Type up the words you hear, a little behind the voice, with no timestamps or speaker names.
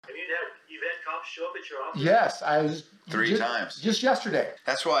And you've had cops show up at your office? Yes, I was 3 times. Just yesterday.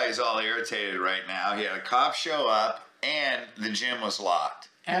 That's why he's all irritated right now. He had a cop show up, and the gym was locked.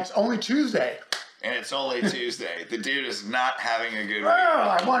 And it's only Tuesday. And it's only Tuesday. The dude is not having a good week.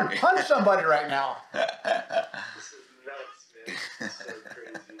 I want to punch somebody right now. This is nuts, man. It's so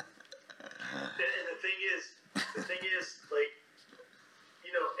crazy. And the thing is, like,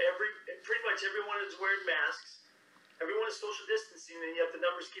 you know, pretty much everyone is wearing masks. Everyone is social distancing, and yet the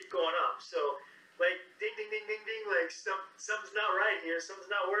numbers keep going up. So, like, ding, ding, ding, ding, ding, like, something's not right here.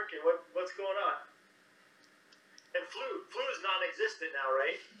 Something's not working. What's going on? And flu is non-existent now,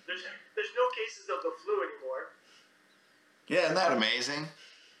 right? There's no cases of the flu anymore. Yeah, isn't that amazing?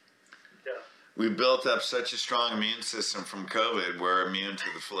 Yeah. We built up such a strong immune system from COVID, we're immune to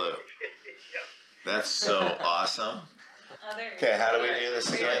the flu. Yeah. That's so awesome. Okay, how do we do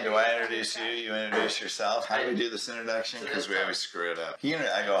this again? Do I introduce you? You introduce yourself? How do we do this introduction? Because we always screw it up.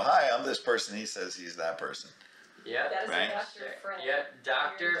 I go, hi, I'm this person. He says he's that person. Yeah, that is right? Dr. Fred. Yeah,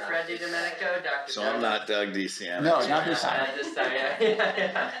 Dr. Fred DiDomenico, Dr. So I'm not Doug DeCiano. No, not this time. This time,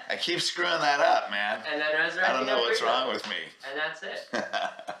 yeah. I keep screwing that up, man. And then resurrecting I don't know our what's freedom. wrong with me. And that's it.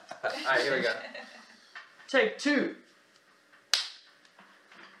 All right, here we go. Take 2.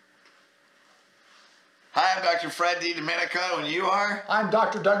 Hi, I'm Dr. Fred DiDomenico, and you are? I'm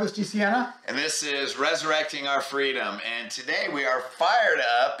Dr. Douglas DeCiano. And this is Resurrecting Our Freedom. And today we are fired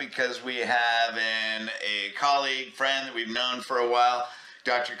up because we have a colleague, friend that we've known for a while,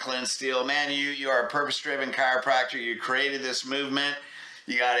 Dr. Clint Steele. Man, you are a purpose-driven chiropractor. You created this movement.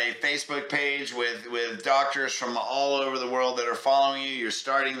 You got a Facebook page with doctors from all over the world that are following you. You're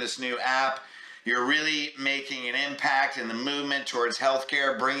starting this new app. You're really making an impact in the movement towards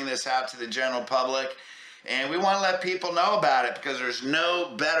healthcare, bringing this out to the general public. And we want to let people know about it because there's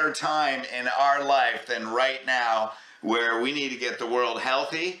no better time in our life than right now where we need to get the world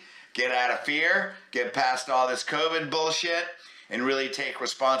healthy, get out of fear, get past all this COVID bullshit, and really take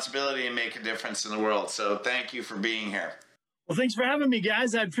responsibility and make a difference in the world. So thank you for being here. Well, thanks for having me,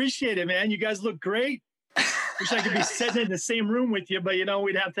 guys. I appreciate it, man. You guys look great. Wish I could be sitting in the same room with you, but, you know,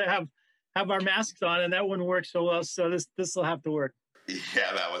 we'd have to have our masks on, and that wouldn't work so well. So this will have to work.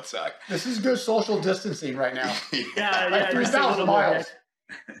 Yeah, that would suck. This is good social distancing right now. Yeah, like 3,000 miles.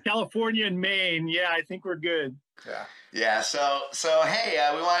 California and Maine. Yeah, I think we're good. Yeah. Yeah. So hey,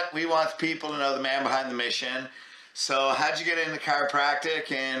 we want people to know the man behind the mission. So how'd you get into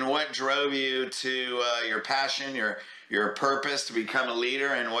chiropractic, and what drove you to your passion, your purpose to become a leader,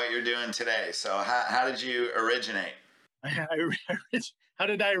 and what you're doing today? So how did you originate? How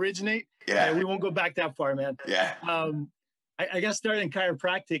did I originate? Yeah. We won't go back that far, man. Yeah. I got started in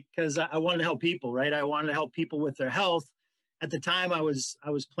chiropractic because I wanted to help people, right? I wanted to help people with their health. At the time, I was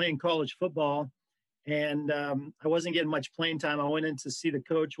playing college football, and I wasn't getting much playing time. I went in to see the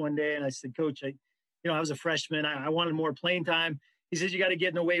coach one day, and I said, Coach, I was a freshman. I wanted more playing time. He says, you got to get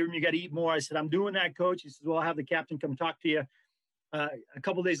in the weight room. You got to eat more. I said, I'm doing that, Coach. He says, well, I'll have the captain come talk to you. A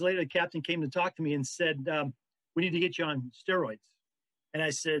couple of days later, the captain came to talk to me and said, we need to get you on steroids. And I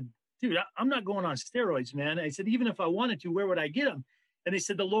said, dude, I'm not going on steroids, man. I said, even if I wanted to, where would I get them? And they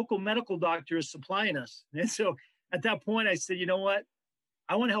said, the local medical doctor is supplying us. And so at that point, I said, you know what?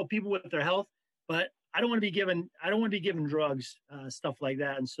 I want to help people with their health, but I don't want to be given drugs, stuff like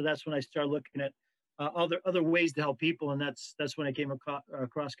that. And so that's when I started looking at other ways to help people. And that's when I came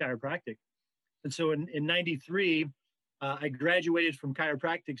across chiropractic. And so in 93, I graduated from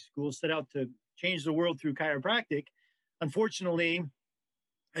chiropractic school, set out to change the world through chiropractic. Unfortunately,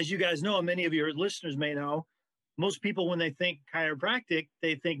 as you guys know, many of your listeners may know, most people, when they think chiropractic,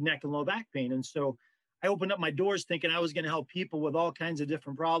 they think neck and low back pain. And so I opened up my doors thinking I was going to help people with all kinds of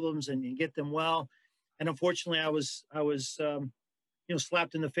different problems and get them well. And unfortunately, I was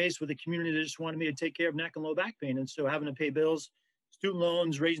slapped in the face with a community that just wanted me to take care of neck and low back pain. And so having to pay bills, student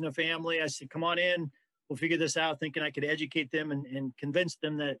loans, raising a family, I said, come on in, we'll figure this out, thinking I could educate them and convince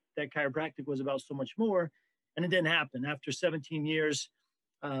them that chiropractic was about so much more. And it didn't happen. After 17 years,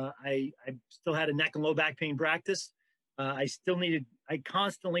 I still had a neck and low back pain practice. I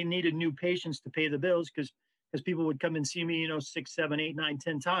constantly needed new patients to pay the bills because people would come and see me, 6, 7, 8, 9,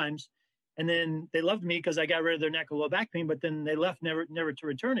 10 times. And then they loved me because I got rid of their neck and low back pain, but then they left never to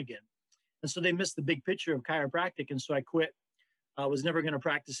return again. And so they missed the big picture of chiropractic. And so I quit. I was never going to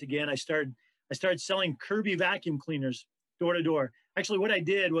practice again. I started selling Kirby vacuum cleaners door to door. Actually, what I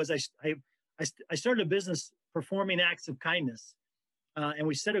did was I started a business performing acts of kindness. And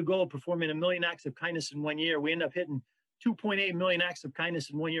we set a goal of performing 1 million acts of kindness in 1 year. We ended up hitting 2.8 million acts of kindness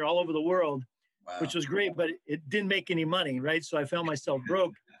in 1 year all over the world, wow. Which was great, but it didn't make any money, right? So I found myself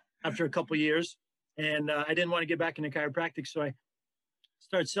broke after a couple of years, and I didn't want to get back into chiropractic. So I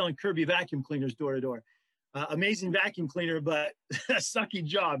started selling Kirby vacuum cleaners door to door. Amazing vacuum cleaner, but a sucky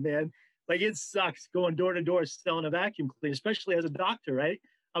job, man. Like, it sucks going door to door selling a vacuum cleaner, especially as a doctor, right?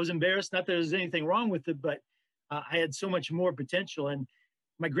 I was embarrassed, not that there's anything wrong with it, but I had so much more potential. And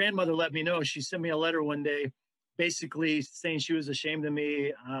my grandmother let me know. She sent me a letter one day, basically saying she was ashamed of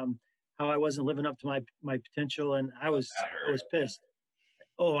me, how I wasn't living up to my potential. And I was pissed.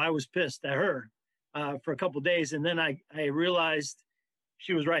 Oh, I was pissed at her for a couple of days. And then I realized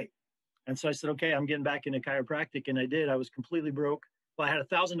she was right. And so I said, okay, I'm getting back into chiropractic. And I did. I was completely broke. Well, I had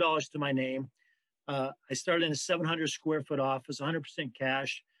 $1,000 to my name. I started in a 700 square foot office, 100%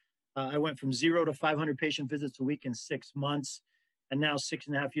 cash. I went from 0 to 500 patient visits a week in 6 months. And now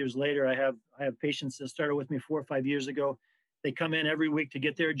 6.5 years later, I have patients that started with me 4 or 5 years ago. They come in every week to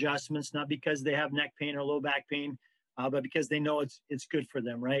get their adjustments, not because they have neck pain or low back pain, but because they know it's good for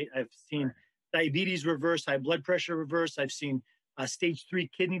them, right? I've seen diabetes reverse, high blood pressure reverse. I've seen stage 3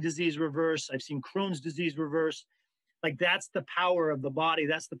 kidney disease reverse. I've seen Crohn's disease reverse. Like, that's the power of the body.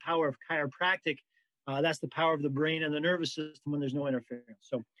 That's the power of chiropractic. That's the power of the brain and the nervous system when there's no interference.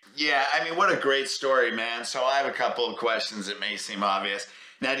 So, yeah, I mean, what a great story, man. So I have a couple of questions that may seem obvious.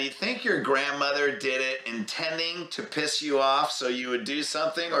 Now, do you think your grandmother did it intending to piss you off so you would do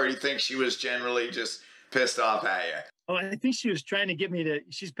something, or do you think she was generally just pissed off at you? Oh, I think she was trying to get me to.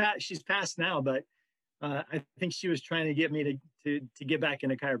 She's passed now, but I think she was trying to get me to get back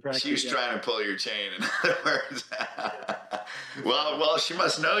into chiropractic. She was trying to pull your chain, in other words. Well, she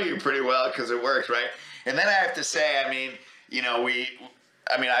must know you pretty well because it worked, right? And then I have to say, I mean, you know,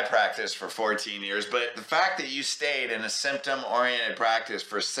 I practiced for 14 years, but the fact that you stayed in a symptom-oriented practice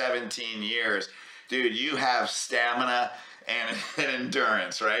for 17 years, dude, you have stamina and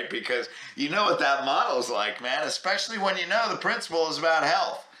endurance, right? Because you know what that model's like, man, especially when you know the principle is about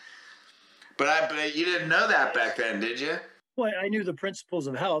health. But you didn't know that back then, did you? Well, I knew the principles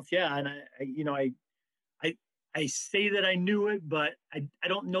of health, yeah, and I say that I knew it, but I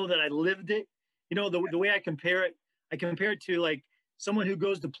don't know that I lived it. You know, the way I compare it to like someone who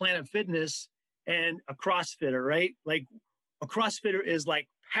goes to Planet Fitness and a CrossFitter, right? Like, a CrossFitter is like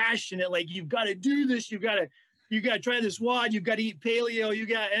passionate, like, you've got to do this, you got to try this WOD, you've got to eat paleo,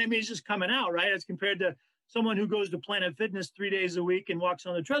 and I mean, it's just coming out, right? As compared to someone who goes to Planet Fitness 3 days a week and walks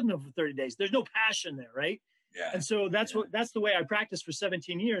on the treadmill for 30 days. There's no passion there, right? Yeah. And so that's the way I practiced for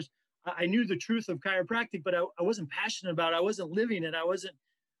 17 years. I knew the truth of chiropractic, but I wasn't passionate about it. I wasn't living it.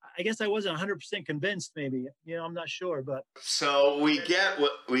 I guess I wasn't 100% convinced, maybe. You know, I'm not sure, but. So we get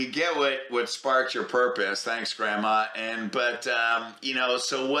what sparked your purpose. Thanks, Grandma. You know,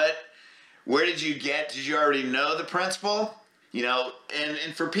 so where did you already know the principle? You know,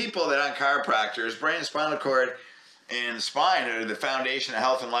 and for people that aren't chiropractors, brain and spinal cord and the spine are the foundation of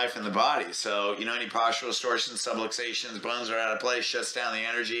health and life in the body. So, you know, any postural distortions, subluxations, bones are out of place, shuts down the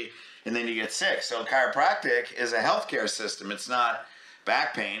energy, and then you get sick. So chiropractic is a healthcare system. It's not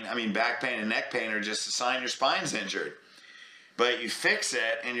back pain. I mean, back pain and neck pain are just a sign your spine's injured. But you fix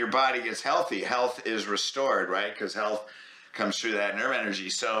it and your body gets healthy. Health is restored, right? Because health comes through that nerve energy.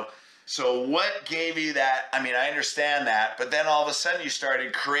 So what gave you that? I mean, I understand that, but then all of a sudden you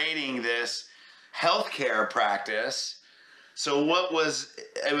started creating this healthcare practice. So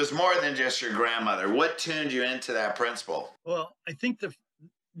it was more than just your grandmother. What tuned you into that principle? Well, I think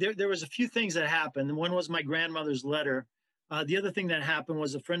there was a few things that happened. One was my grandmother's letter. The other thing that happened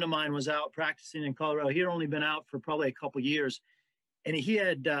was a friend of mine was out practicing in Colorado. He had only been out for probably a couple years, and he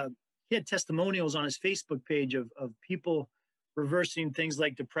had testimonials on his Facebook page of people reversing things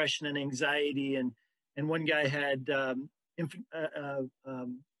like depression and anxiety, and one guy had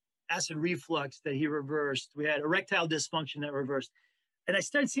acid reflux that he reversed. We had erectile dysfunction that reversed. And I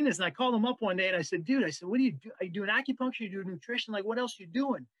started seeing this, and I called him up one day and I said, dude, what do you do? Are you doing acupuncture? You do nutrition? Like, what else are you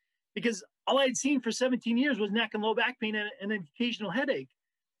doing? Because all I had seen for 17 years was neck and low back pain and an occasional headache.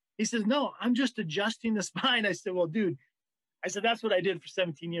 He says, no, I'm just adjusting the spine. I said, well, dude, that's what I did for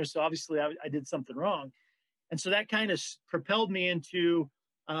 17 years. So obviously I did something wrong. And so that kind of propelled me into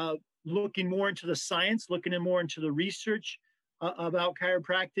looking more into the science, looking more into the research about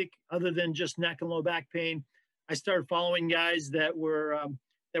chiropractic, other than just neck and low back pain. I started following guys that were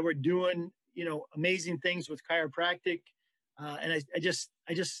doing, you know, amazing things with chiropractic, and I just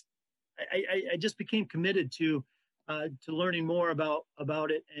became committed to learning more about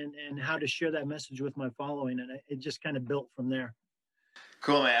it and how to share that message with my following, and it just kind of built from there.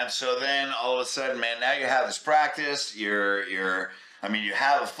 Cool, man. So then all of a sudden, man, now you have this practice. You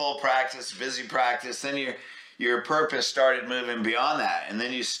have a full practice, busy practice. Then your purpose started moving beyond that. And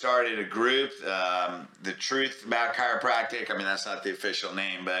then you started a group, The Truth About Chiropractic. I mean, that's not the official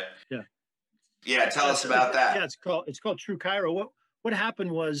name, but yeah, tell us about that. Yeah, it's called True Chiro. what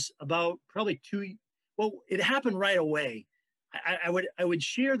happened was about probably it happened right away. I would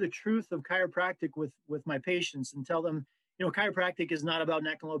share the truth of chiropractic with my patients and tell them, chiropractic is not about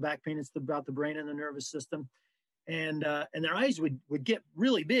neck and low back pain. It's about the brain and the nervous system. And their eyes would get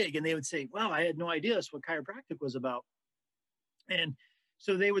really big, and they would say, wow, I had no idea that's what chiropractic was about. And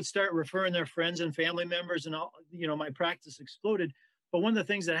so they would start referring their friends and family members, and all, my practice exploded. But one of the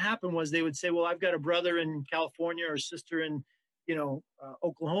things that happened was they would say, well, I've got a brother in California or sister in,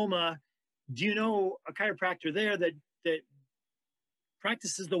 Oklahoma. Do you know a chiropractor there that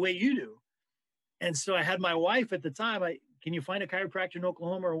practices the way you do? And so I had my wife at the time, can you find a chiropractor in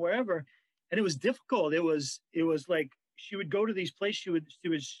Oklahoma or wherever? And it was difficult. It was like she would go to these places, she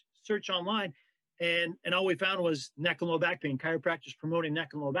would search online, and all we found was neck and low back pain, chiropractors promoting neck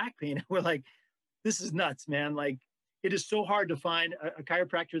and low back pain. And we're like, this is nuts, man. Like, it is so hard to find a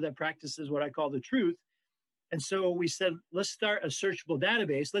chiropractor that practices what I call the truth. And so we said, let's start a searchable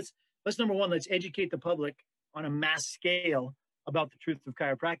database. Let's number one, let's educate the public on a mass scale about the truth of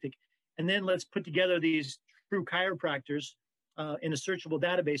chiropractic. And then let's put together these true chiropractors in a searchable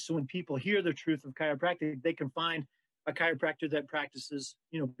database. So when people hear the truth of chiropractic, they can find a chiropractor that practices,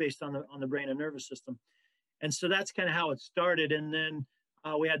 based on the brain and nervous system. And so that's kind of how it started. And then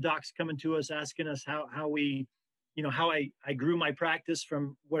we had docs coming to us asking us how we, how I grew my practice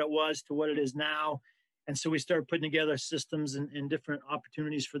from what it was to what it is now. And so we started putting together systems and different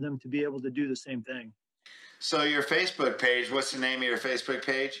opportunities for them to be able to do the same thing. So your Facebook page, what's the name of your Facebook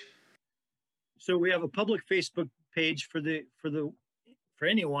page? So we have a public Facebook page for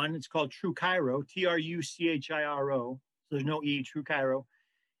anyone. It's called True Chiro, TRUCHIRO. So there's no E, True Chiro.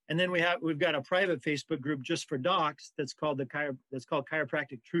 And then we've got a private Facebook group just for docs that's called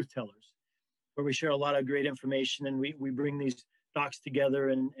Chiropractic Truth Tellers, where we share a lot of great information, and we bring these docs together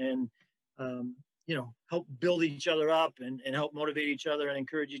and help build each other up and help motivate each other and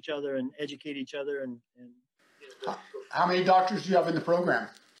encourage each other and educate each other. And how many doctors do you have in the program?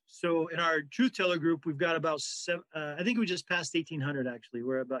 So in our Truth Teller group, we've got about I think we just passed 1,800, actually.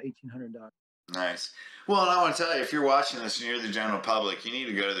 We're about 1,800 doctors. Nice. Well, and I want to tell you, if you're watching this and you're the general public, you need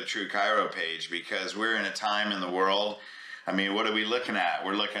to go to the True Chiro page, because we're in a time in the world. I mean, what are we looking at?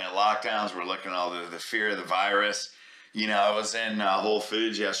 We're looking at lockdowns. We're looking at all the fear of the virus. I was in Whole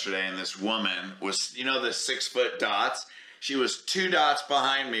Foods yesterday, and this woman was, the 6-foot dots. She was 2 dots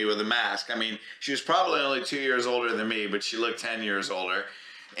behind me with a mask. I mean, she was probably only 2 years older than me, but she looked 10 years older.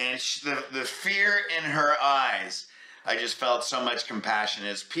 And the fear in her eyes, I just felt so much compassion.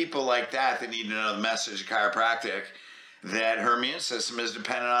 It's people like that need to know the message of chiropractic, that her immune system is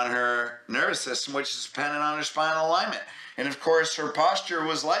dependent on her nervous system, which is dependent on her spinal alignment. And of course, her posture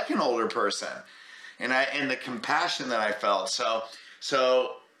was like an older person. And the compassion that I felt.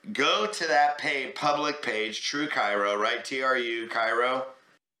 So go to that public page, True Chiro, right? TRU Chiro.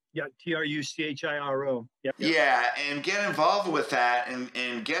 Yeah, TRUCHIRO. Yep. Yeah, and get involved with that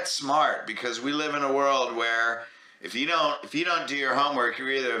and get smart, because we live in a world where if you don't do your homework,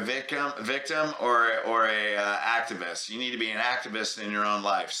 you're either a victim or a activist. You need to be an activist in your own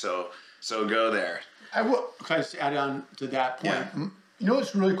life. So go there. I will kind of add on to that point. Yeah.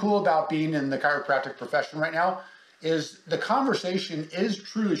 What's really cool about being in the chiropractic profession right now is the conversation is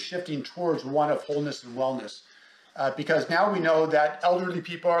truly shifting towards one of wholeness and wellness. Because now we know that elderly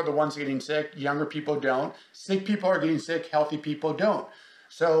people are the ones getting sick, younger people don't. Sick people are getting sick, healthy people don't.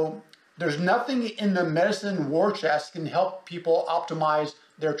 So there's nothing in the medicine war chest can help people optimize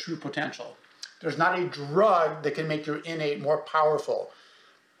their true potential. There's not a drug that can make your innate more powerful.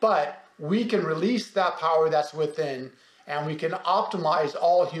 But we can release that power that's within, and we can optimize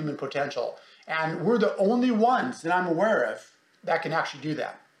all human potential. And we're the only ones that I'm aware of that can actually do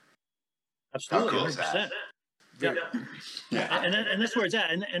that. Absolutely, How cool is 100%. that? Yeah. And that's where it's at.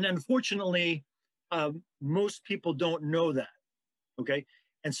 And unfortunately, most people don't know that. Okay.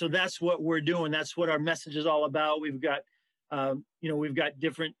 And so that's what we're doing. That's what our message is all about. We've got, we've got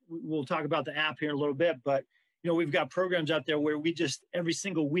different, we'll talk about the app here in a little bit, but, we've got programs out there where we just, every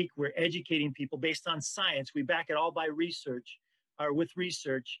single week, we're educating people based on science. We back it all by research or with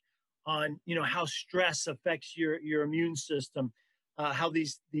research on, how stress affects your immune system, how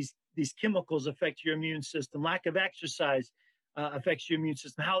these chemicals affect your immune system, lack of exercise affects your immune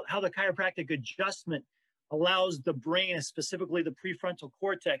system, how the chiropractic adjustment allows the brain, and specifically the prefrontal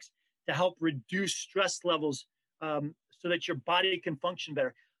cortex, to help reduce stress levels so that your body can function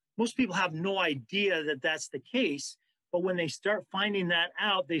better. Most people have no idea that that's the case, but when they start finding that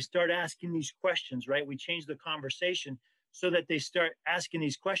out, they start asking these questions, right? We change the conversation so that they start asking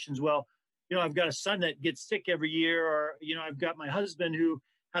these questions. Well, I've got a son that gets sick every year, or, I've got my husband who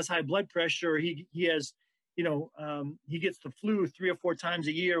has high blood pressure, or he has, he gets the flu 3 or 4 times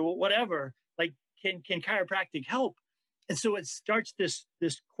a year, or whatever. Like, can chiropractic help? And so it starts this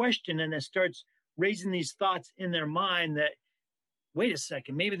question, and it starts raising these thoughts in their mind that, wait a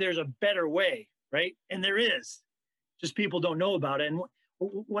second, maybe there's a better way, right? And there is, just people don't know about it. And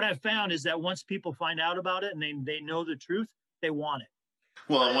what I've found is that once people find out about it and they know the truth, they want it.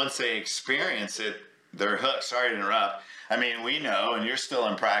 Well, and once they experience it, they're hooked. Sorry to interrupt. I mean, we know, and you're still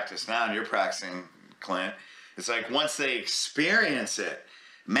in practice now, and you're practicing, Clint. It's like once they experience it,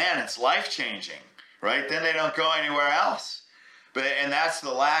 man, it's life-changing, right? Then they don't go anywhere else. And that's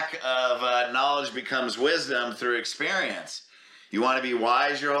the lack of knowledge becomes wisdom through experience. You want to be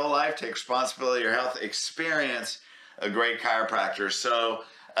wise your whole life, take responsibility of your health, experience a great chiropractor. So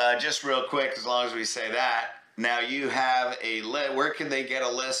just real quick, as long as we say that, now you have where can they get a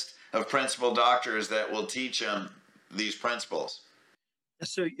list of principal doctors that will teach them these principles?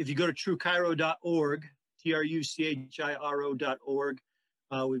 So if you go to truechiro.org, truechiro.org,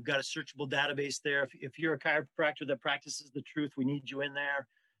 we've got a searchable database there. If you're a chiropractor that practices the truth, we need you in there.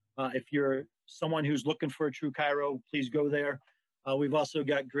 If you're someone who's looking for a true chiro, please go there. We've also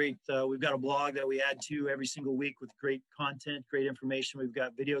got we've got a blog that we add to every single week with great content, great information. We've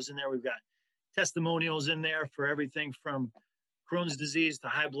got videos in there. We've got testimonials in there for everything from Crohn's disease to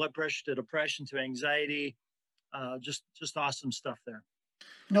high blood pressure to depression to anxiety. Just awesome stuff there.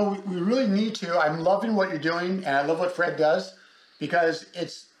 No, we really need to. I'm loving what you're doing, and I love what Fred does, because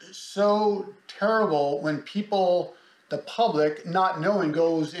it's so terrible when people, the public, not knowing,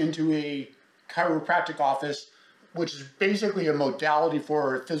 goes into a chiropractic office, which is basically a modality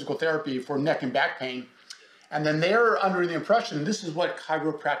for physical therapy for neck and back pain. And then they're under the impression this is what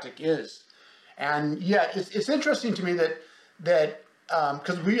chiropractic is. And yeah, it's interesting to me that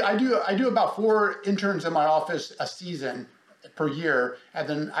because I do about 4 interns in my office a season per year, and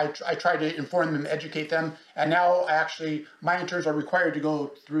then I try to inform them, educate them, and now my interns are required to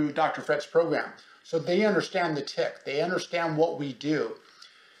go through Dr. Fred's program. So they understand the tick, they understand what we do.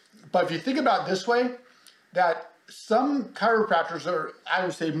 But if you think about it this way, that some chiropractors are, I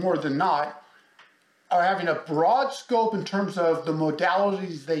would say more than not, are having a broad scope in terms of the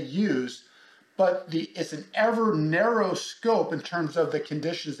modalities they use, but it's an ever narrow scope in terms of the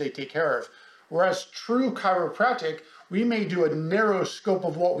conditions they take care of. Whereas true chiropractic, we may do a narrow scope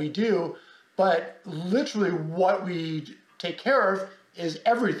of what we do, but literally what we take care of is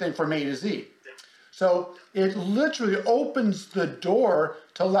everything from A to Z. So it literally opens the door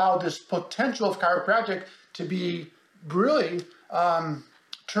to allow this potential of chiropractic to be really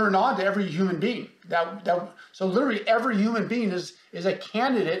turned on to every human being. So literally every human being is a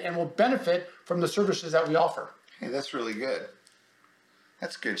candidate and will benefit from the services that we offer. Hey, that's really good.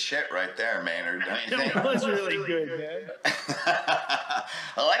 That's good shit right there, Maynard. Don't you think? That was really good, man. I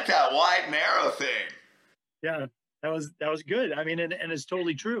like that wide, narrow thing. Yeah, that was good. I mean, and it's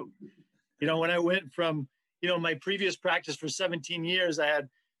totally true. When I went from, my previous practice for 17 years, I had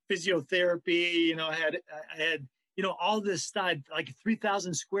physiotherapy, I had, all this stuff, like a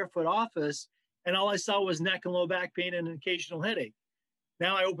 3,000 square foot office, and all I saw was neck and low back pain and an occasional headache.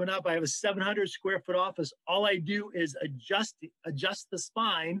 Now I open up, I have a 700 square foot office. All I do is adjust the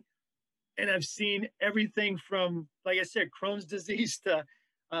spine. And I've seen everything from, like I said, Crohn's disease to,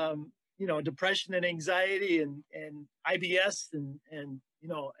 depression and anxiety and IBS and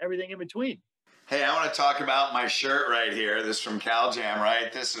everything in between. Hey, I want to talk about my shirt right here. This is from CalJam,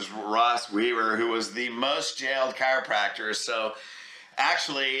 right? This is Ross Weaver, who was the most jailed chiropractor. So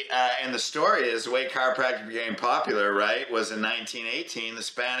actually, and the story is the way chiropractic became popular, right, was in 1918, the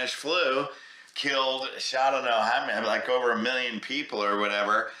Spanish flu killed, I don't know how many, like over 1 million people or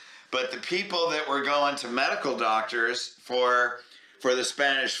whatever. But the people that were going to medical doctors for the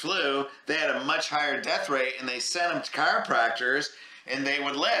Spanish flu, they had a much higher death rate, and they sent them to chiropractors, and they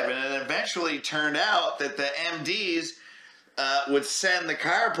would live. And it eventually turned out that the MDs would send the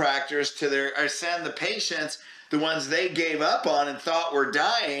chiropractors send the patients, the ones they gave up on and thought were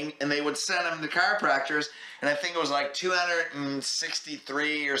dying, and they would send them to chiropractors. And I think it was like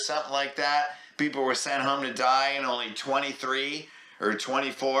 263 or something like that. People were sent home to die, and only 23 or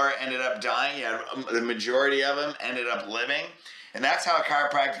 24 ended up dying. The majority of them ended up living. And that's how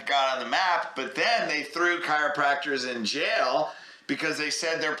chiropractic got on the map. But then they threw chiropractors in jail because they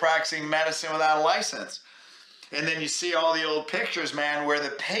said they're practicing medicine without a license. And then you see all the old pictures, man, where the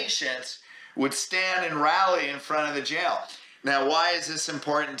patients would stand and rally in front of the jail. Now, why is this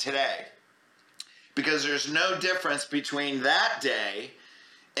important today? Because there's no difference between that day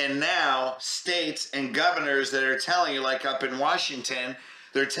and now states and governors that are telling you, like up in Washington,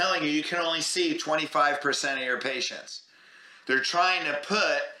 they're telling you can only see 25% of your patients. They're trying to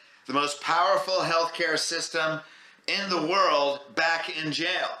put the most powerful healthcare system in the world back in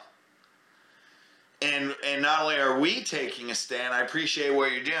jail. And not only are we taking a stand, I appreciate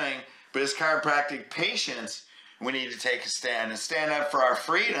what you're doing, but as chiropractic patients, we need to take a stand and stand up for our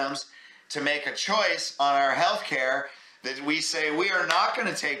freedoms to make a choice on our healthcare that we say we are not going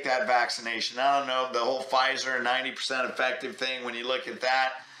to take that vaccination. I don't know, the whole Pfizer 90% effective thing, when you look at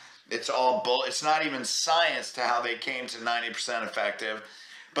that, it's all bull. It's not even science to how they came to 90% effective.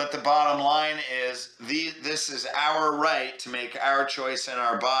 But the bottom line is this is our right to make our choice in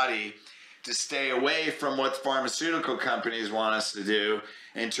our body, to stay away from what pharmaceutical companies want us to do,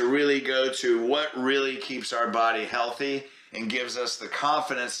 and to really go to what really keeps our body healthy and gives us the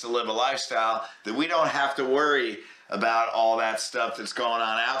confidence to live a lifestyle that we don't have to worry about all that stuff that's going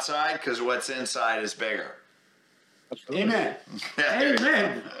on outside, because what's inside is bigger. Absolutely. Amen.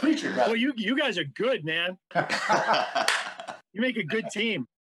 Amen. Preacher, brother. Well, you guys are good, man. You make a good team.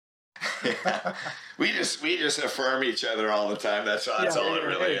 We just affirm each other all the time. That's all it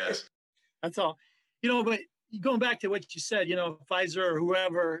really is. That's all. But going back to what you said, Pfizer or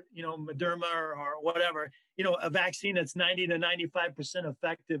whoever, Moderna or whatever, a vaccine that's 90 to 95%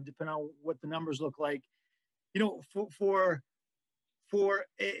 effective, depending on what the numbers look like. For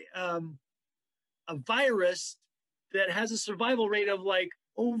a virus that has a survival rate of like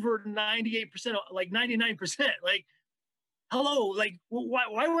over 98%, like 99%, like, hello, like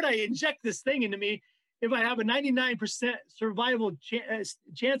why would I inject this thing into me if I have a 99% survival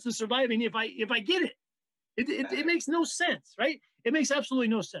chance of surviving if I get it? It makes no sense, right? It makes absolutely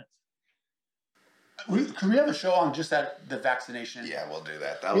no sense. Can we have a show on just the vaccination? Yeah, we'll do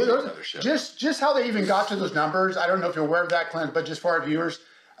that. That'll be another show. Just how they even got to those numbers. I don't know if you're aware of that, Clint, but just for our viewers,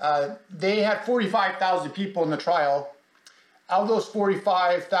 they had 45,000 people in the trial. Out of those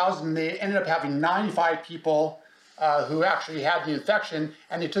 45,000, they ended up having 95 people who actually had the infection,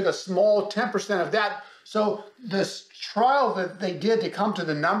 and they took a small 10% of that. So this trial that they did to come to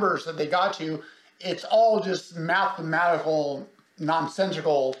the numbers that they got to, it's all just mathematical,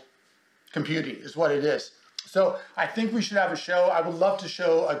 nonsensical computing is what it is. So I think we should have a show. I would love to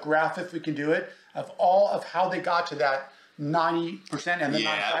show a graph, if we can do it, of all of how they got to that 90% and then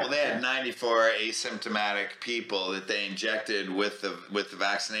 95%. Well, they had 94 asymptomatic people that they injected with the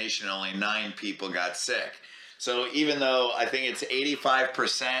vaccination. Only 9 people got sick. So even though I think it's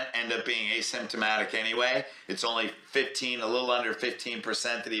 85% end up being asymptomatic anyway, it's only a little under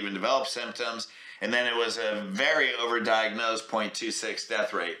 15% that even develop symptoms. And then it was a very overdiagnosed 0.26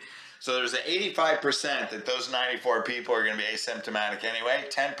 death rate. So there's an 85% that those 94 people are going to be asymptomatic anyway.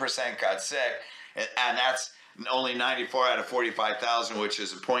 10% got sick, and that's only 94 out of 45,000, which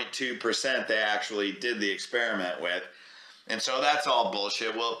is a 0.2% they actually did the experiment with. And so that's all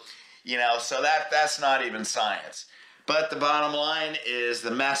bullshit. Well, so that's not even science. But the bottom line is the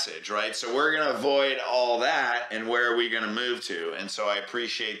message, right? So we're going to avoid all that, and where are we going to move to? And so I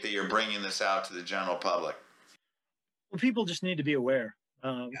appreciate that you're bringing this out to the general public. Well, people just need to be aware.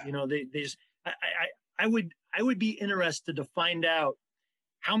 They just, I would be interested to find out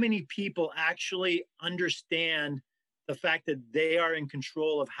how many people actually understand the fact that they are in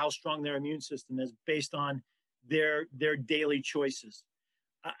control of how strong their immune system is based on their daily choices.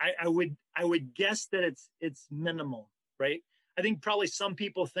 I would guess that it's minimal, right? I think probably some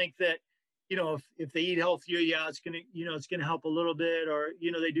people think that, if they eat healthier, it's gonna help a little bit, or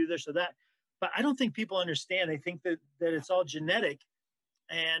they do this or that. But I don't think people understand. They think that it's all genetic.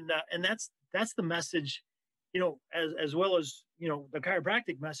 And that's the message, as well as, the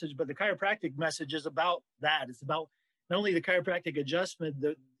chiropractic message, but the chiropractic message is about that. It's about not only the chiropractic adjustment,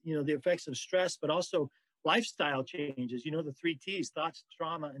 the effects of stress, but also lifestyle changes, the 3 T's, thoughts,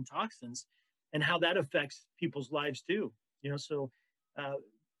 trauma, and toxins, and how that affects people's lives too. So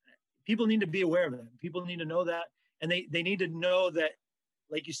people need to be aware of that. People need to know that. And they need to know that,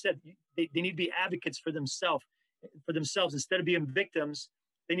 like you said, they need to be advocates for themselves instead of being victims.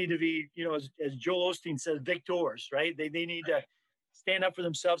 They need to be, as Joel Osteen says, victors, right? They need to stand up for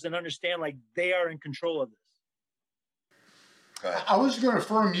themselves and understand like they are in control of this. I was going to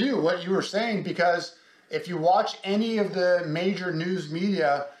affirm what you were saying, because if you watch any of the major news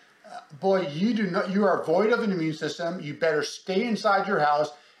media, boy, you are void of an immune system. You better stay inside your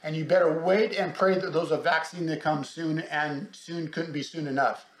house, and you better wait and pray that there's a vaccine that comes soon, and soon couldn't be soon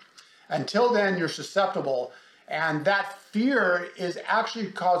enough. Until then, you're susceptible. And that fear is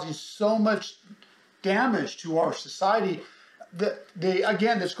actually causing so much damage to our society.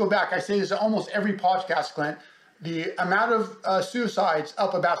 Again, let's go back. I say this almost every podcast, Clint. The amount of suicides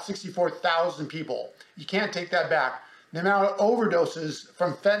up about 64,000 people. You can't take that back. The amount of overdoses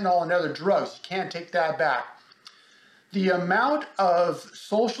from fentanyl and other drugs, you can't take that back. the amount of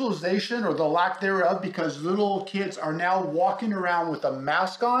socialization or the lack thereof, because little kids are now walking around with a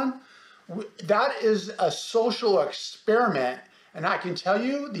mask on, that is a social experiment. And I can tell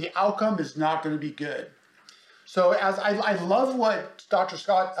you the outcome is not going to be good. So as I love what Dr.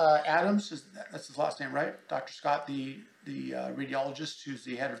 Scott Adams, that's his last name, right? Dr. Scott, the radiologist who's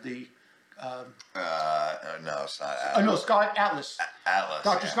the head of the... no, it's not Atlas. Oh, no, Scott Atlas. Atlas.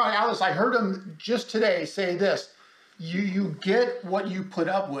 Dr. Yeah. Scott Atlas, I heard him just today say this: you get what you put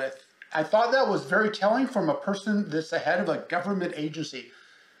up with. I thought that was very telling from a person that's the head of a government agency.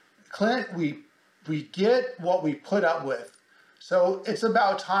 Clint, we get what we put up with. So it's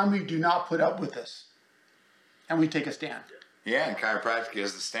about time we do not put up with this, and we take a stand. Yeah, and chiropractic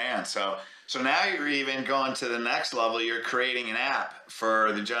is the stand. So now you're even going to the next level. You're creating an app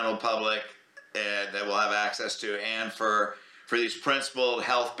for the general public that will have access to, and for these principled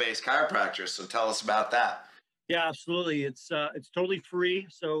health-based chiropractors. So tell us about that. Yeah, absolutely. It's totally free.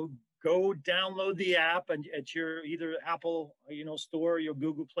 So go download the app and at your either Apple store or your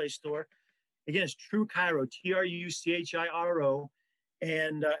Google Play Store. Again, it's True Chiro, TRUCHIRO,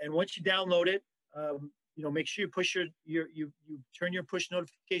 and once you download it, make sure you push you turn your push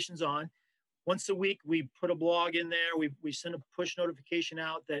notifications on. Once a week, we put a blog in there. We send a push notification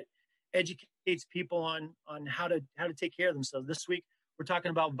out that educates people on how to take care of themselves. This week, we're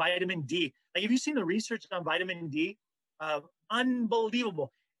talking about vitamin D. Like, have you seen the research on vitamin D?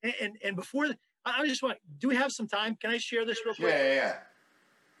 Unbelievable. And before, I just want, do we have some time? Can I share this real quick?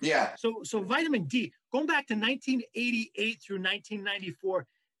 Yeah. So vitamin D, going back to 1988 through 1994,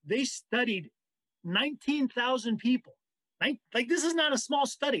 they studied 19,000 people. Like, this is not a small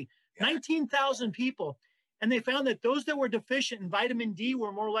study. 19,000 people. And they found that those that were deficient in vitamin D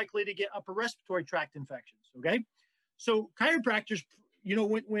were more likely to get upper respiratory tract infections. Okay. So chiropractors,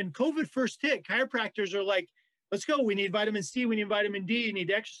 when COVID first hit, chiropractors are like, let's go. We need vitamin C. We need vitamin D. You need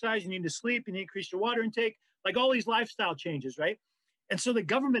to exercise. You need to sleep. You need to increase your water intake, like all these lifestyle changes. Right. And so the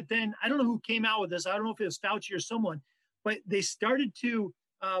government then, I don't know who came out with this. I don't know if it was Fauci or someone, but they started to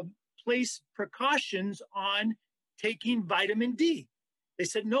place precautions on taking vitamin D. They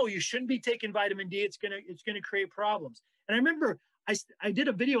said, no, you shouldn't be taking vitamin D. It's gonna create problems. And I remember I did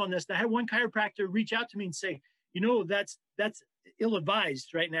a video on this. And I had one chiropractor reach out to me and say, that's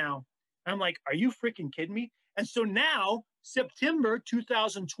ill-advised right now. And I'm like, are you freaking kidding me? And so now, September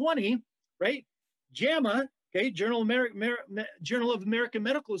 2020, right? JAMA, okay, Journal of American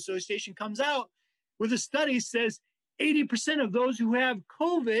Medical Association comes out with a study says 80% of those who have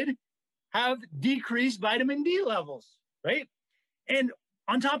COVID have decreased vitamin D levels, right? And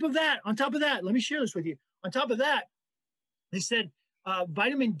on top of that, let me share this with you. On top of that, they said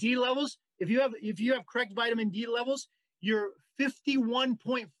vitamin D levels, if you have correct vitamin D levels, you're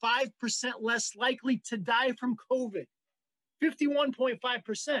 51.5% less likely to die from COVID.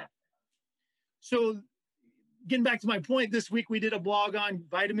 51.5%. So getting back to my point, this week we did a blog on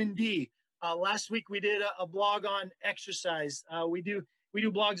vitamin D. Last week we did a blog on exercise. We do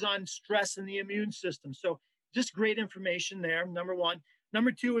blogs on stress and the immune system. So just great information there, number one.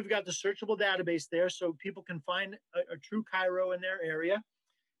 Number two, we've got the searchable database there so people can find a true chiro in their area.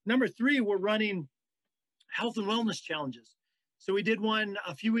 Number three, we're running health and wellness challenges. So we did one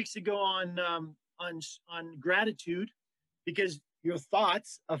a few weeks ago on gratitude, because your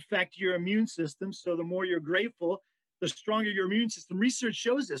thoughts affect your immune system. So the more you're grateful, the stronger your immune system. Research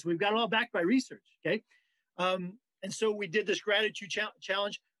shows this. We've got it all backed by research, okay? And so we did this gratitude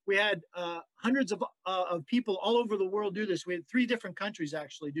challenge. We had hundreds of people all over the world do this. We had 3 different countries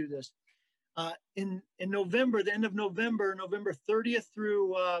actually do this. In November, the end of November, November 30th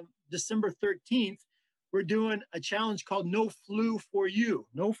through December 13th, we're doing a challenge called No Flu for You.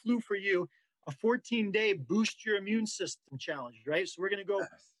 No Flu for You, a 14-day boost your immune system challenge, right? So we're going to go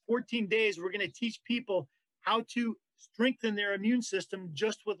 14 days. We're going to teach people how to strengthen their immune system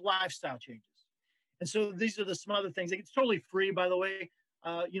just with lifestyle changes. And so these are some other things. It's totally free, by the way,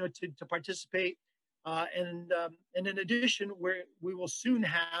 to participate. And in addition, we will soon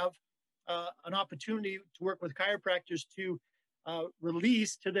have an opportunity to work with chiropractors to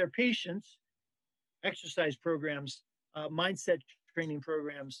release to their patients exercise programs, mindset training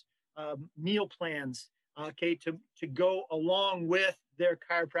programs, meal plans, okay, to go along with their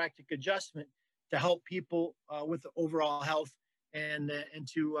chiropractic adjustment to help people with overall health and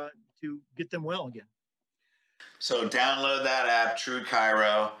to get them well again. So download that app, True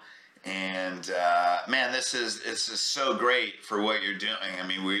Chiro, and man, this is so great for what you're doing. I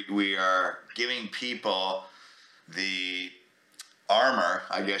mean, we are giving people the armor,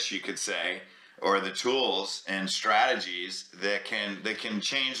 I guess you could say, or the tools and strategies that can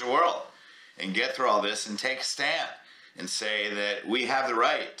change the world and get through all this and take a stand. and say that we have the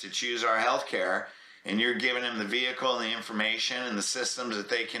right to choose our health care, and you're giving them the vehicle and the information and the systems that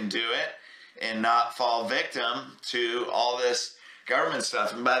they can do it and not fall victim to all this government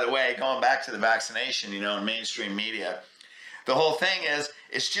stuff. And by the way, going back to the vaccination, in mainstream media, the whole thing is,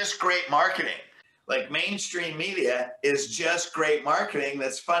 it's just great marketing. Like, mainstream media is just great marketing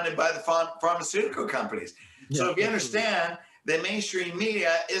that's funded by the pharmaceutical companies. Yeah, so if you understand that mainstream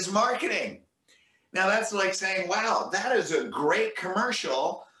media is marketing, now that's like saying, wow, that is a great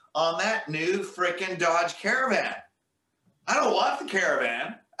commercial on that new freaking Dodge Caravan. I don't want the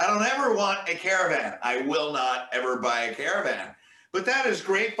Caravan. I don't ever want a Caravan. I will not ever buy a Caravan. But that is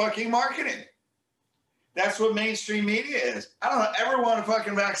great fucking marketing. That's what mainstream media is. I don't ever want a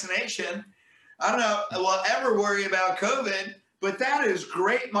fucking vaccination. I don't will ever worry about COVID, but that is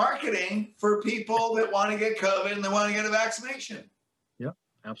great marketing for people that want to get COVID and they want to get a vaccination. Yep,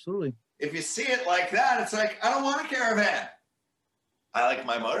 absolutely. If you see it like that, it's like, I don't want a Caravan. I like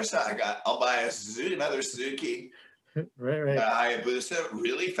my motorcycle. I'll buy another Suzuki. Right. Hayabusa,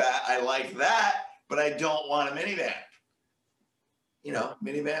 really fat. I like that, but I don't want a minivan.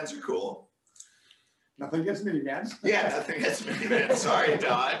 Minivans are cool. Nothing against minivans. Yeah, nothing against minivans. Sorry,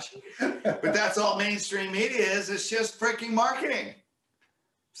 Dodge. But that's all mainstream media is. It's just freaking marketing.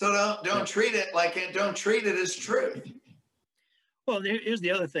 So don't treat it like it. Don't treat it as truth. Well, here's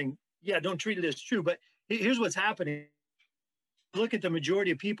the other thing. Yeah, don't treat it as true. But here's what's happening. Look at the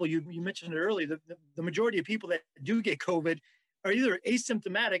majority of people. You mentioned it earlier. The majority of people that do get COVID are either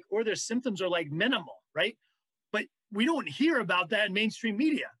asymptomatic or their symptoms are like minimal, right? But we don't hear about that in mainstream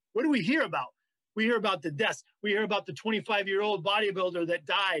media. What do we hear about? We hear about the deaths. We hear about the 25-year-old bodybuilder that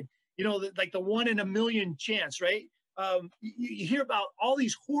died, like the 1 in a million chance, right? You hear about all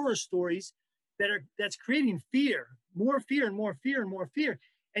these horror stories that's creating fear, more fear and more fear and more fear.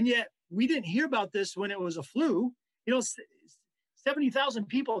 And yet we didn't hear about this when it was a flu. 70,000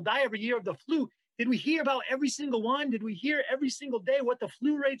 people die every year of the flu. Did we hear about every single one? Did we hear every single day what the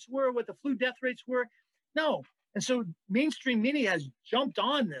flu rates were, what the flu death rates were? No. And so mainstream media has jumped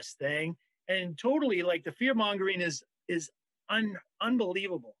on this thing, and totally, like, the fear mongering is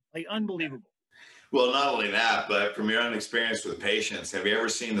unbelievable, like unbelievable. Well, not only that, but from your own experience with patients, have you ever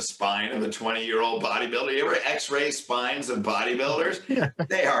seen the spine of a 20-year-old bodybuilder? You ever x-ray spines of bodybuilders? Yeah.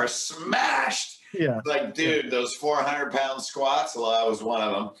 They are smashed. Yeah. Like, dude, those 400-pound squats, well, I was one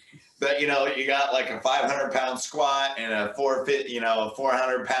of them. But, you got like a 500-pound squat and a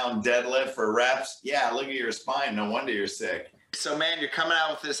 400-pound deadlift for reps. Yeah, look at your spine. No wonder you're sick. So, man, you're coming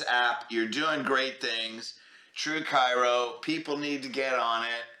out with this app. You're doing great things. True Chiro. People need to get on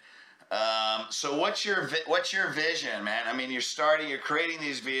it. So what's your vision, man? I mean, you're creating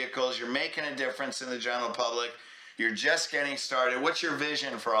these vehicles. You're making a difference in the general public. You're just getting started. What's your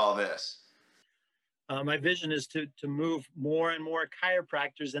vision for all this? My vision is to move more and more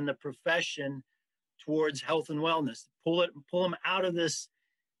chiropractors in the profession towards health and wellness. Pull them out of this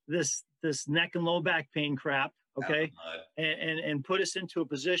neck and low back pain crap, okay, and put us into a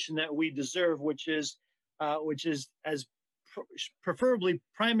position that we deserve, which is as preferably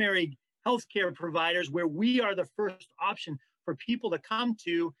primary healthcare providers, where we are the first option for people to come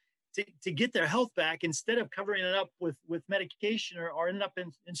to get their health back, instead of covering it up with medication or end up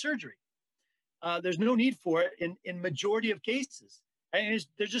in surgery. There's no need for it in majority of cases. There's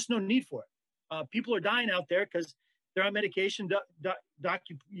just no need for it. People are dying out there because they're on medication. Doc,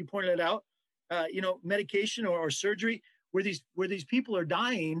 you pointed it out. Medication or surgery, where these people are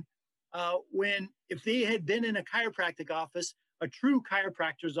dying, when if they had been in a chiropractic office, a true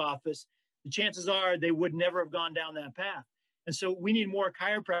chiropractor's office, the chances are they would never have gone down that path. And so we need more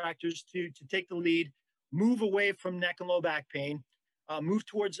chiropractors to take the lead, move away from neck and low back pain, move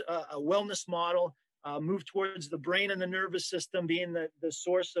towards a wellness model, move towards the brain and the nervous system being the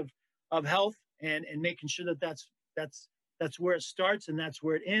source of health, and making sure that's where it starts and that's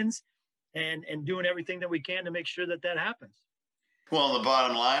where it ends, and doing everything that we can to make sure that happens. Well, the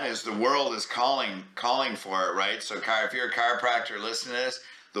bottom line is the world is calling for it, right? So if you're a chiropractor listening to this,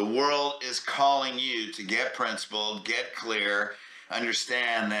 the world is calling you to get principled, get clear,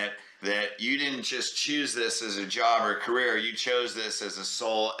 understand that you didn't just choose this as a job or career. You chose this as a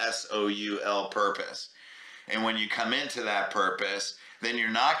soul, S-O-U-L purpose. And when you come into that purpose, then you're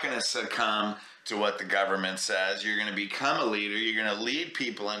not going to succumb to what the government says. You're going to become a leader. You're going to lead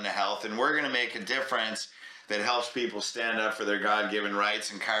people into health, and we're going to make a difference that helps people stand up for their God-given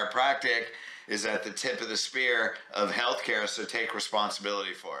rights. And chiropractic is at the tip of the spear of healthcare, so take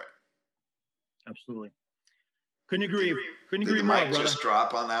responsibility for it. Absolutely. Couldn't agree Did the more, mic brother. just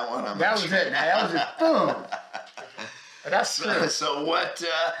drop on that one? That was it. That was it. Boom. That's true. So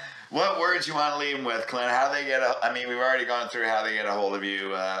What words you want to leave them with, Clint? How they get I mean, we've already gone through how they get a hold of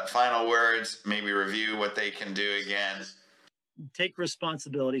you. Final words, maybe review what they can do again. Take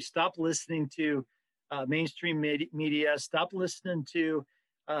responsibility. Stop listening to mainstream media. Stop listening to,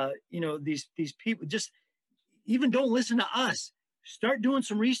 these people. Just even don't listen to us. Start doing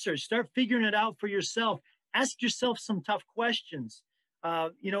some research. Start figuring it out for yourself. Ask yourself some tough questions,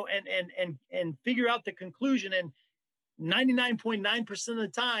 and figure out the conclusion. And 99.9% of the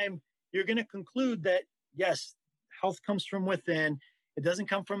time, you're going to conclude that, yes, health comes from within. It doesn't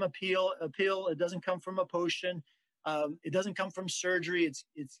come from a pill. It doesn't come from a potion. It doesn't come from surgery.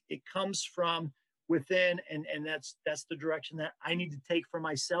 It comes from within. And that's the direction that I need to take for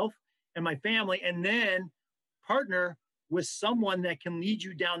myself and my family. And then partner with someone that can lead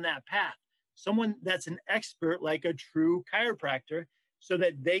you down that path. Someone that's an expert, like a true chiropractor, so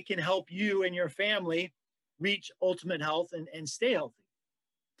that they can help you and your family reach ultimate health and stay healthy.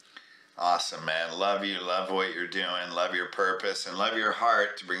 Awesome, man. Love you. Love what you're doing. Love your purpose and love your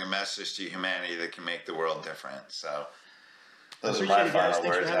heart to bring a message to humanity that can make the world different. So those are my final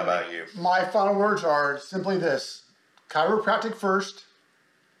words. How about you? My final words are simply this: chiropractic first,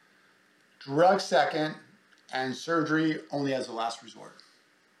 drug second, and surgery only as a last resort.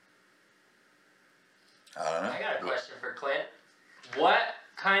 I don't know. I got a question for Clint. What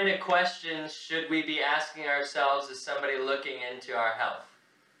kind of questions should we be asking ourselves as somebody looking into our health?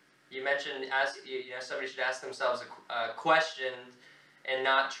 You mentioned somebody should ask themselves a question and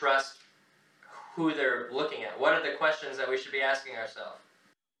not trust who they're looking at. What are the questions that we should be asking ourselves?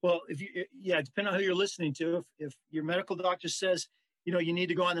 Well, depending on who you're listening to, if your medical doctor says, you need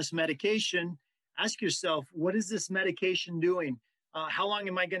to go on this medication, ask yourself, what is this medication doing? How long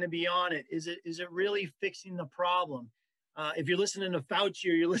am I going to be on it? Is it really fixing the problem? If you're listening to Fauci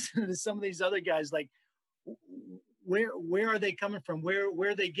or you're listening to some of these other guys, like where are they coming from? Where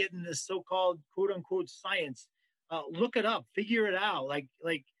are they getting this so-called quote unquote science? Look it up, figure it out, like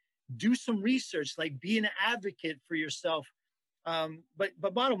do some research, like be an advocate for yourself.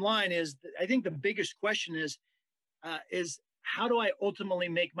 But bottom line is, I think the biggest question is how do I ultimately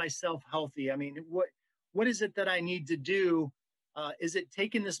make myself healthy? I mean, what is it that I need to do? Is it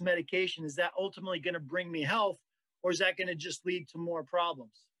taking this medication? Is that ultimately going to bring me health, or is that going to just lead to more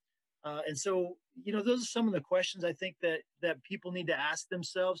problems? And so, those are some of the questions I think that people need to ask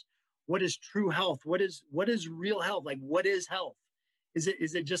themselves. What is true health? What is real health? Like, what is health? Is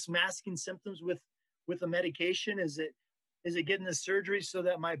it just masking symptoms with a medication? Is it getting the surgery so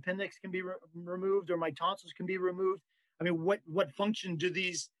that my appendix can be removed or my tonsils can be removed? I mean, what function do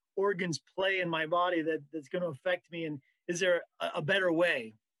these organs play in my body that's going to affect me? And is there a better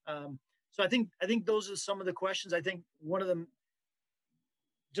way? So I think those are some of the questions. I think one of them,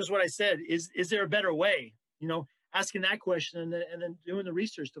 just what I said, is there a better way? Asking that question and then doing the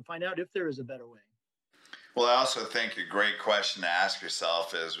research to find out if there is a better way. Well, I also think a great question to ask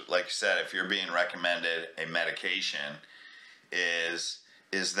yourself is, like you said, if you're being recommended a medication, is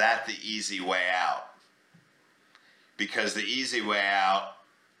that the easy way out? Because the easy way out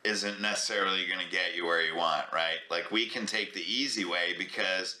isn't necessarily going to get you where you want, right? Like, we can take the easy way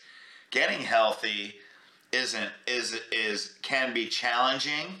because getting healthy can be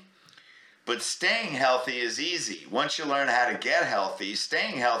challenging, but staying healthy is easy. Once you learn how to get healthy,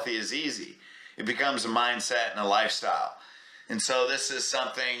 staying healthy is easy. It becomes a mindset and a lifestyle. And so this is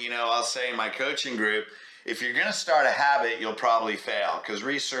something, I'll say in my coaching group, if you're going to start a habit, you'll probably fail, because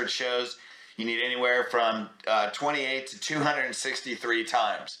research shows you need anywhere from 28 to 263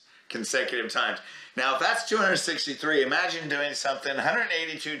 consecutive times. Now, if that's 263, imagine doing something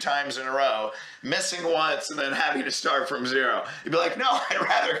 182 times in a row, missing once, and then having to start from zero. You'd be like, no, I'd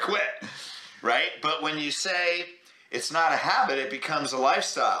rather quit, right? But when you say it's not a habit, it becomes a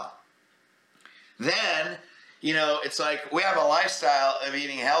lifestyle. Then, it's like we have a lifestyle of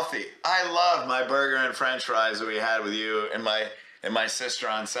eating healthy. I love my burger and french fries that we had with you and my sister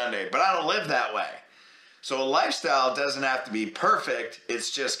on Sunday, but I don't live that way. So a lifestyle doesn't have to be perfect.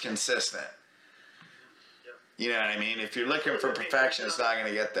 It's just consistent. You know what I mean? If you're looking for perfection, it's not going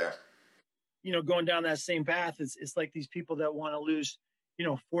to get there. Going down that same path, it's like these people that want to lose,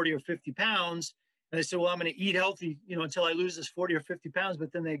 40 or 50 pounds. And they say, well, I'm going to eat healthy, until I lose this 40 or 50 pounds.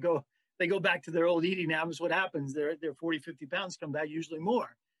 But then they go back to their old eating habits. What happens? Their 40, 50 pounds come back, usually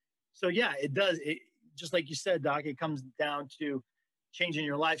more. So yeah, it does. Just like you said, Doc, it comes down to changing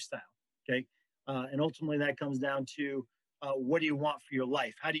your lifestyle. Okay. And ultimately that comes down to what do you want for your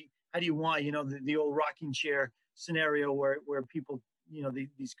life? How do you want, the old rocking chair scenario where people,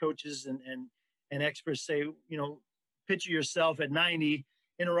 these coaches and experts say, picture yourself at 90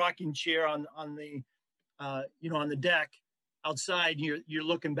 in a rocking chair on the deck, outside, you're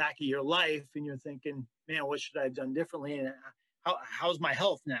looking back at your life and you're thinking, man, what should I have done differently? And how's my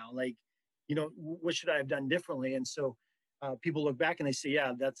health now? Like, what should I have done differently? And so people look back and they say,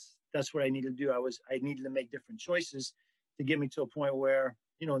 yeah, that's what I needed to do. I needed to make different choices to get me to a point where,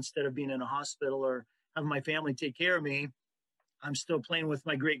 instead of being in a hospital or having my family take care of me, I'm still playing with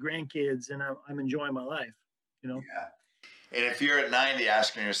my great grandkids and I'm enjoying my life, Yeah. And if you're at 90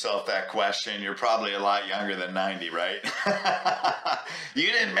 asking yourself that question, you're probably a lot younger than 90, right? You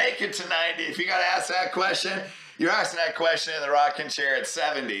didn't make it to 90. If you got to ask that question, you're asking that question in the rocking chair at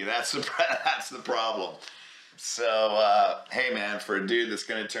 70. That's the problem. So, hey, man, for a dude that's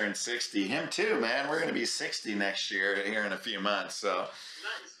going to turn 60, him too, man. We're going to be 60 next year here in a few months. So, nice.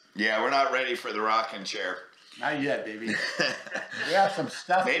 Yeah, we're not ready for the rocking chair. Not yet, baby. We have some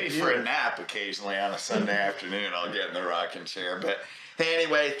stuff. Maybe for a nap occasionally on a Sunday afternoon, I'll get in the rocking chair. But hey,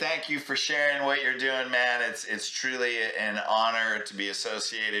 anyway, thank you for sharing what you're doing, man. It's truly an honor to be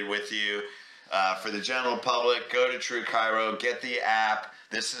associated with you. For the general public, go to True Chiro, get the app.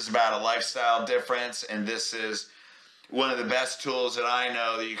 This is about a lifestyle difference, and this is one of the best tools that I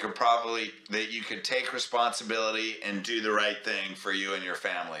know that you could take responsibility and do the right thing for you and your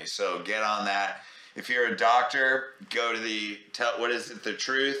family. So get on that. If you're a doctor, go to the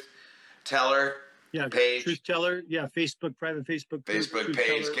Truth Teller page. Truth Teller, yeah, private Facebook group, Facebook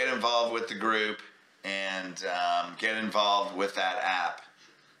page. Teller. Get involved with the group and get involved with that app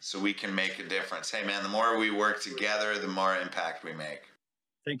so we can make a difference. Hey, man, the more we work together, the more impact we make.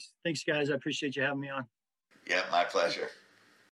 Thanks, guys. I appreciate you having me on. Yeah, my pleasure.